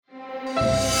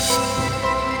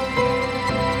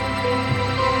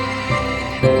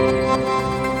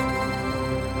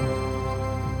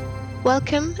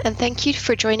Welcome and thank you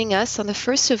for joining us on the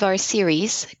first of our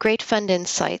series, Great Fund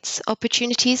Insights,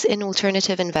 Opportunities in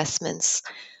Alternative Investments.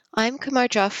 I'm Kumar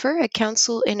Jaffer, a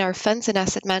counsel in our funds and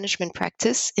asset management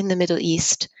practice in the Middle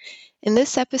East. In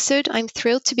this episode, I'm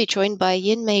thrilled to be joined by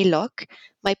Yin Mei Lok,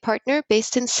 my partner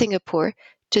based in Singapore,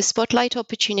 to spotlight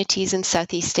opportunities in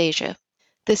Southeast Asia.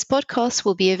 This podcast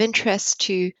will be of interest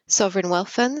to sovereign wealth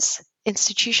funds,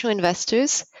 institutional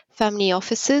investors, family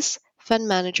offices, fund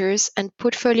managers, and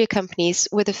portfolio companies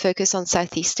with a focus on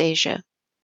Southeast Asia.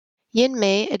 Yin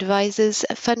Mei advises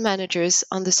fund managers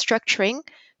on the structuring,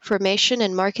 formation,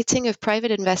 and marketing of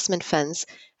private investment funds,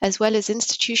 as well as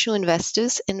institutional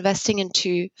investors investing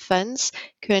into funds,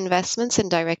 co-investments,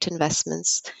 and direct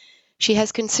investments. She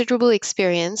has considerable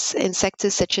experience in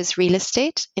sectors such as real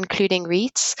estate, including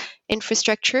REITs,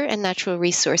 infrastructure, and natural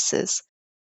resources.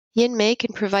 Yin Mei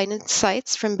can provide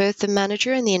insights from both the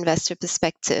manager and the investor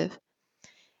perspective.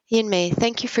 Yin Mei,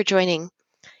 thank you for joining.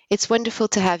 It's wonderful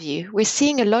to have you. We're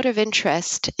seeing a lot of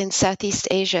interest in Southeast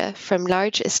Asia from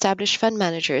large established fund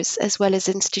managers as well as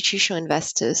institutional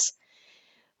investors.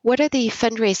 What are the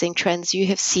fundraising trends you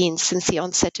have seen since the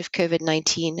onset of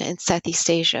COVID-19 in Southeast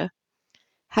Asia?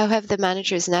 How have the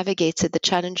managers navigated the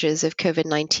challenges of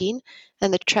COVID-19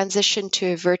 and the transition to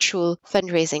a virtual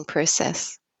fundraising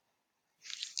process?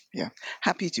 Yeah,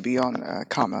 happy to be on,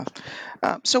 Karma.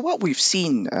 So what we've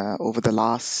seen over the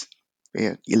last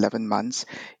 11 months,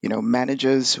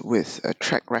 managers with a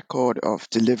track record of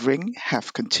delivering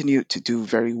have continued to do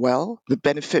very well. The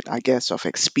benefit, I guess, of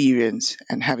experience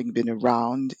and having been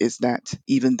around is that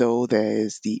even though there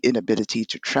is the inability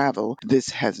to travel, this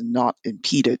has not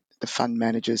impeded the fund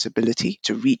manager's ability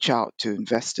to reach out to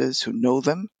investors who know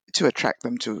them, to attract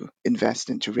them to invest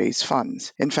and to raise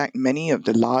funds. In fact, many of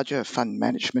the larger fund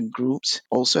management groups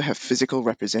also have physical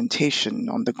representation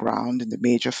on the ground in the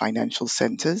major financial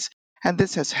centers, and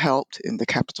this has helped in the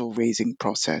capital raising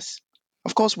process.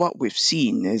 Of course, what we've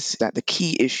seen is that the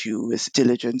key issue is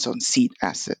diligence on seed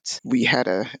assets. We had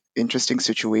an interesting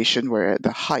situation where at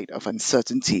the height of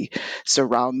uncertainty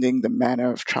surrounding the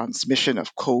manner of transmission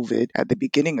of COVID at the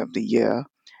beginning of the year,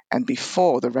 and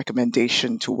before the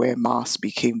recommendation to wear masks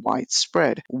became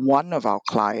widespread, one of our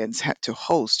clients had to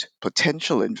host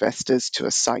potential investors to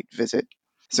a site visit.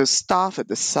 So staff at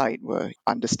the site were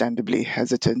understandably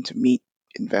hesitant to meet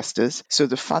investors. So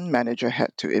the fund manager had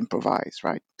to improvise,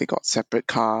 right? They got separate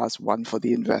cars, one for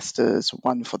the investors,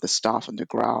 one for the staff on the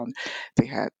ground. They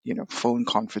had, phone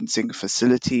conferencing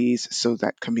facilities so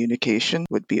that communication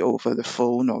would be over the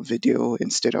phone or video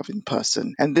instead of in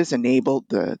person. And this enabled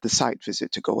the site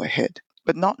visit to go ahead.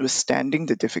 But notwithstanding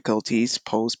the difficulties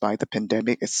posed by the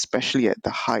pandemic, especially at the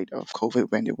height of COVID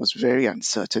when it was very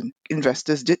uncertain,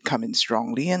 investors did come in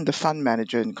strongly, and the fund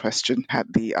manager in question had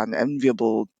the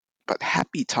unenviable but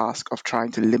happy task of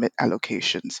trying to limit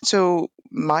allocations. So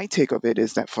my take of it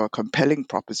is that for a compelling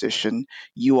proposition,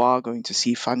 you are going to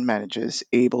see fund managers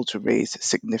able to raise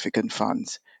significant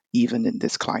funds even in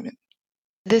this climate.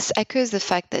 This echoes the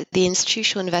fact that the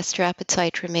institutional investor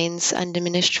appetite remains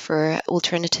undiminished for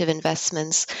alternative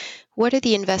investments. What are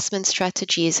the investment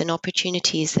strategies and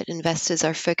opportunities that investors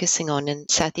are focusing on in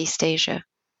Southeast Asia?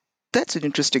 That's an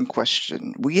interesting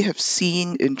question. We have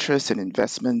seen interest in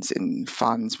investments in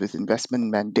funds with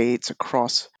investment mandates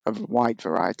across a wide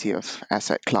variety of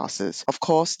asset classes. Of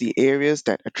course, the areas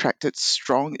that attracted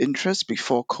strong interest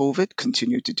before COVID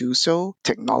continue to do so: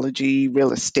 technology,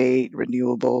 real estate,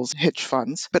 renewables, hedge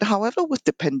funds. But however, with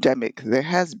the pandemic, there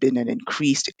has been an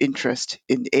increased interest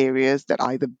in areas that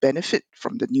either benefit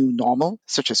from the new normal,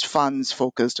 such as funds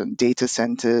focused on data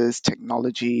centers,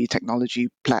 technology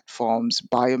platforms,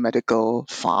 biomedical,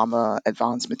 pharma,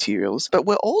 advanced materials. But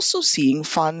we're also seeing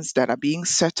funds that are being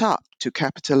set up to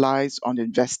capitalize on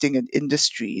investing in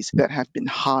industries that have been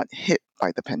hard hit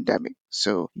by the pandemic.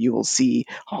 So you will see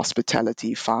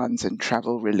hospitality funds and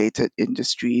travel related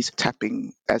industries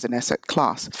tapping as an asset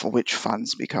class for which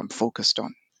funds become focused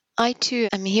on. I too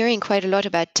am hearing quite a lot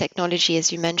about technology,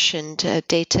 as you mentioned,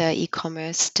 data,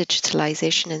 e-commerce,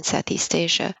 digitalization in Southeast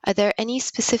Asia. Are there any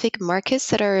specific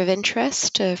markets that are of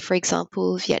interest? For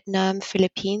example, Vietnam,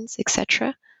 Philippines,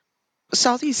 etc.?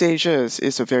 Southeast Asia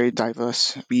is a very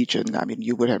diverse region. I mean,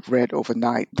 you would have read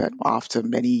overnight that after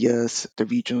many years, the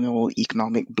Regional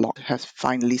Economic Bloc has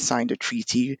finally signed a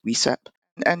treaty, RCEP,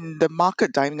 And the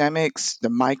market dynamics, the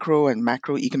micro and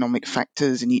macroeconomic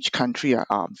factors in each country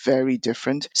are very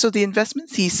different. So the investment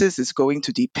thesis is going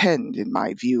to depend, in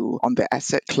my view, on the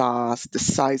asset class, the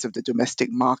size of the domestic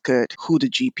market, who the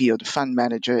GP or the fund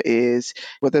manager is,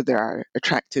 whether there are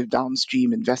attractive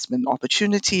downstream investment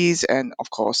opportunities, and of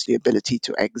course, the ability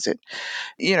to exit.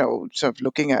 Sort of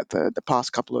looking at the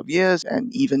past couple of years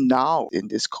and even now in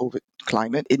this COVID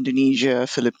climate, Indonesia,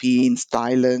 Philippines,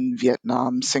 Thailand,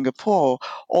 Vietnam, Singapore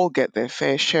all get their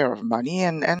fair share of money,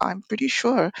 and I'm pretty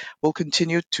sure will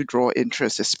continue to draw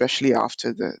interest, especially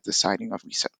after the signing of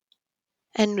RESET.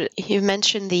 And you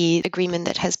mentioned the agreement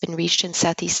that has been reached in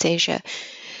Southeast Asia.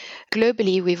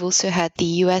 Globally, we've also had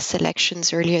the US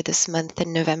elections earlier this month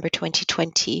in November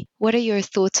 2020. What are your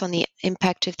thoughts on the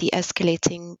impact of the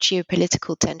escalating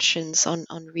geopolitical tensions on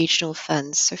regional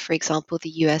funds? So, for example,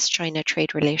 the US China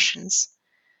trade relations.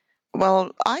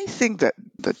 Well, I think that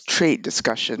the trade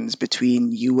discussions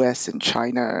between US and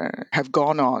China have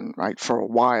gone on, right, for a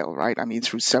while, right? I mean,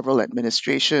 through several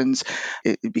administrations,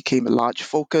 it became a large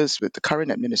focus with the current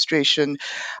administration.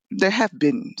 There have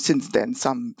been, since then,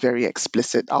 some very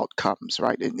explicit outcomes,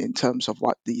 right, in terms of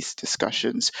what these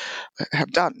discussions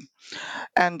have done.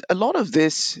 And a lot of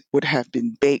this would have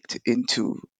been baked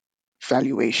into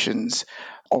valuations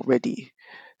already.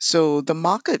 So the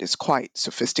market is quite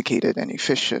sophisticated and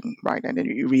efficient, right? And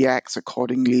it reacts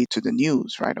accordingly to the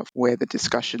news, right, of where the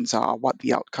discussions are, what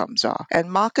the outcomes are.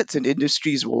 And markets and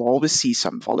industries will always see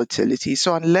some volatility.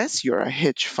 So unless you're a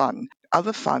hedge fund,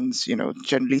 other funds,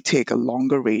 generally take a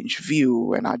longer range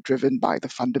view and are driven by the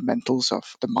fundamentals of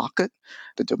the market,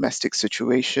 the domestic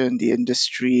situation, the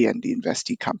industry, and the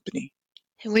investee company.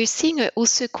 And we're seeing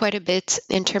also quite a bit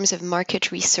in terms of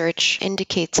market research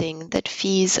indicating that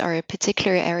fees are a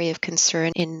particular area of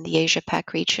concern in the Asia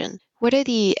Pac region. What are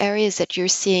the areas that you're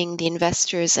seeing the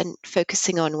investors and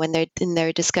focusing on when they're in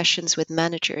their discussions with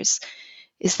managers?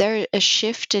 Is there a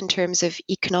shift in terms of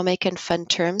economic and fund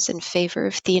terms in favor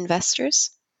of the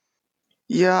investors?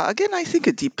 Yeah, again, I think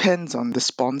it depends on the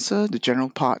sponsor, the general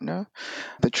partner,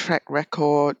 the track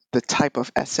record, the type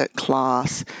of asset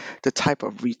class, the type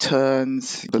of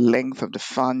returns, the length of the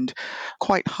fund.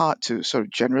 Quite hard to sort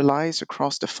of generalize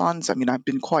across the funds. I mean, I've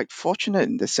been quite fortunate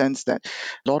in the sense that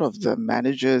a lot of the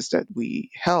managers that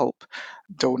we help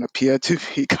don't appear to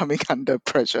be coming under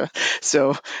pressure.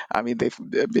 So, I mean, they've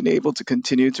been able to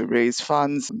continue to raise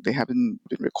funds. They haven't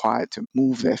been required to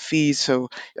move their fees. So,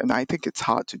 and I think it's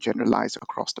hard to generalize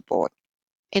across the board.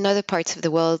 In other parts of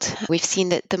the world, we've seen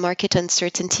that the market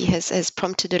uncertainty has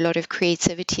prompted a lot of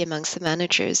creativity amongst the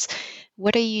managers.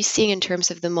 What are you seeing in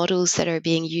terms of the models that are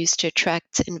being used to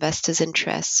attract investors'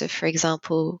 interest? So, for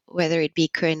example, whether it be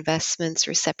co-investments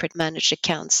or separate managed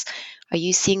accounts, are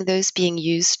you seeing those being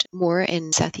used more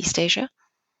in Southeast Asia?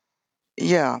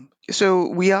 Yeah. So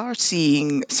we are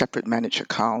seeing separate managed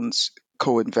accounts,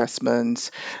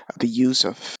 co-investments, the use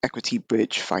of equity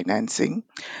bridge financing.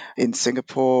 In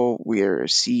Singapore, we're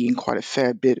seeing quite a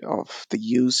fair bit of the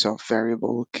use of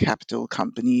variable capital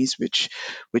companies, which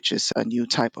is a new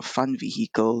type of fund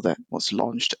vehicle that was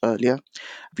launched earlier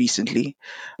recently.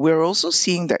 We're also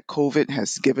seeing that COVID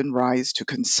has given rise to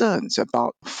concerns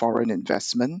about foreign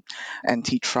investment,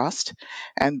 antitrust,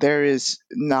 and there is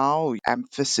now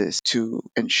emphasis to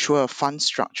ensure fund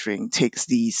structuring takes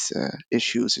these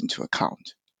issues into account.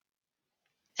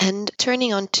 And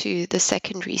turning on to the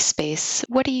secondary space,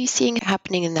 what are you seeing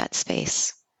happening in that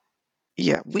space?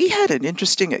 Yeah, we had an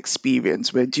interesting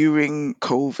experience where during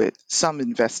COVID, some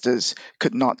investors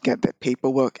could not get their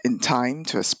paperwork in time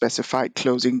to a specified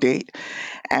closing date.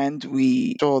 And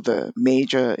we saw the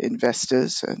major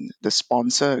investors and the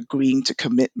sponsor agreeing to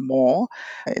commit more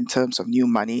in terms of new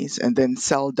monies and then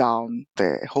sell down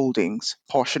their holdings,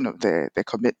 portion of their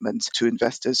commitments to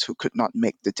investors who could not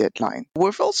make the deadline.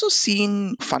 We've also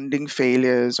seen funding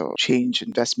failures or change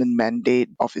investment mandate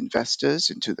of investors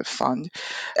into the fund.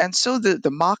 And so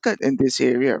the market in this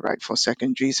area, right, for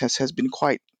secondaries has been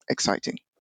quite exciting.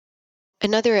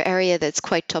 Another area that's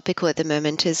quite topical at the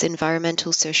moment is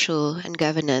environmental, social, and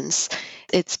governance.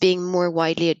 It's being more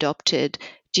widely adopted.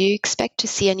 Do you expect to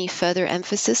see any further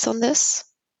emphasis on this?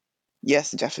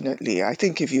 Yes, definitely. I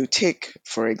think if you take,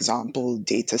 for example,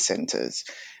 data centers,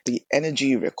 the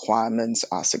energy requirements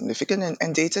are significant.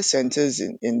 And data centers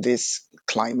in this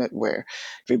climate where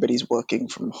everybody's working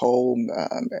from home,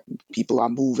 people are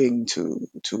moving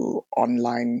to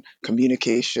online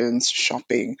communications,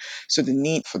 shopping. So the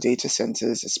need for data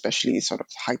centers, especially sort of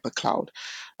hypercloud,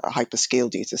 hyperscale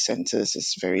data centers,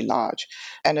 is very large.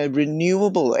 And a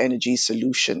renewable energy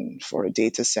solution for a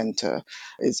data center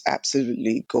is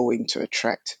absolutely going to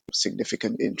attract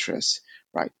significant interest.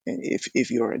 right? And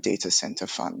if you're a data center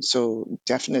fund. So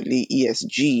definitely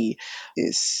ESG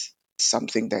is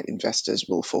something that investors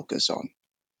will focus on.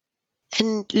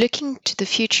 And looking to the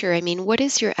future, I mean, what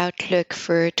is your outlook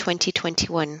for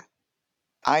 2021?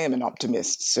 I am an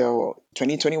optimist, so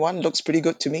 2021 looks pretty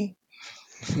good to me.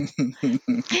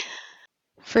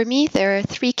 For me, there are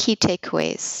three key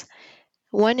takeaways.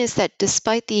 One is that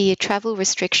despite the travel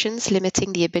restrictions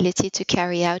limiting the ability to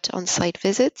carry out on-site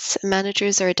visits,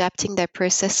 managers are adapting their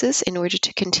processes in order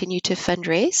to continue to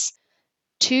fundraise.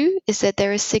 Two is that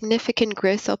there are significant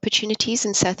growth opportunities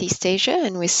in Southeast Asia,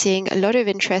 and we're seeing a lot of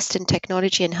interest in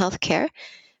technology and healthcare,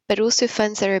 but also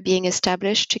funds that are being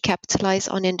established to capitalize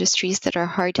on industries that are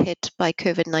hard hit by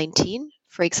COVID-19,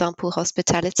 for example,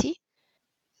 hospitality.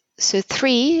 So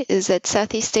three is that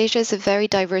Southeast Asia is a very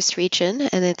diverse region,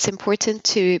 and it's important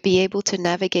to be able to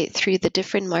navigate through the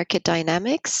different market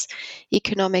dynamics,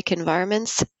 economic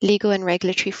environments, legal and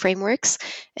regulatory frameworks,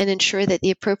 and ensure that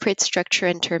the appropriate structure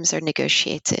and terms are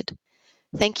negotiated.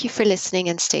 Thank you for listening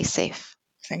and stay safe.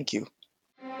 Thank you.